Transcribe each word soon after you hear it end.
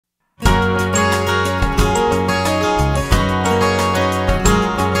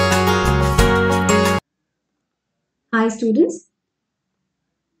students.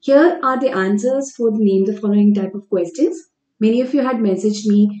 Here are the answers for the name the following type of questions. Many of you had messaged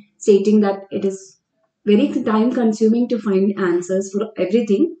me stating that it is very time consuming to find answers for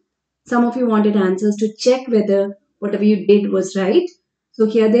everything. Some of you wanted answers to check whether whatever you did was right. So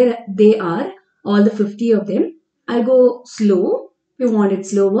here they are, all the 50 of them. I'll go slow. If you want it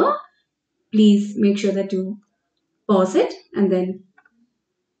slower, please make sure that you pause it and then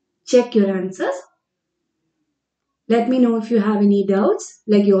check your answers. Let me know if you have any doubts,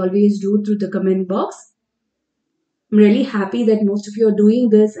 like you always do, through the comment box. I'm really happy that most of you are doing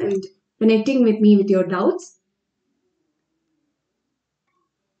this and connecting with me with your doubts.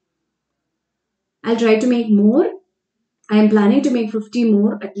 I'll try to make more. I am planning to make 50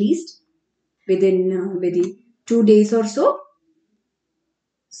 more at least within maybe 2 days or so.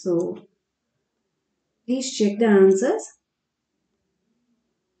 So please check the answers.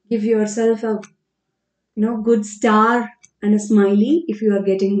 Give yourself a good star and a smiley if you are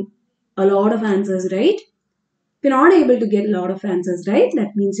getting a lot of answers right. If you're not able to get a lot of answers right,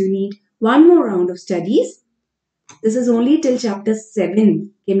 that means you need one more round of studies. This is only till chapter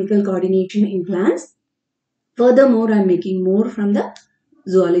 7, chemical coordination in plants. Furthermore, I'm making more from the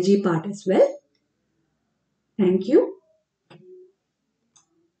zoology part as well. Thank you.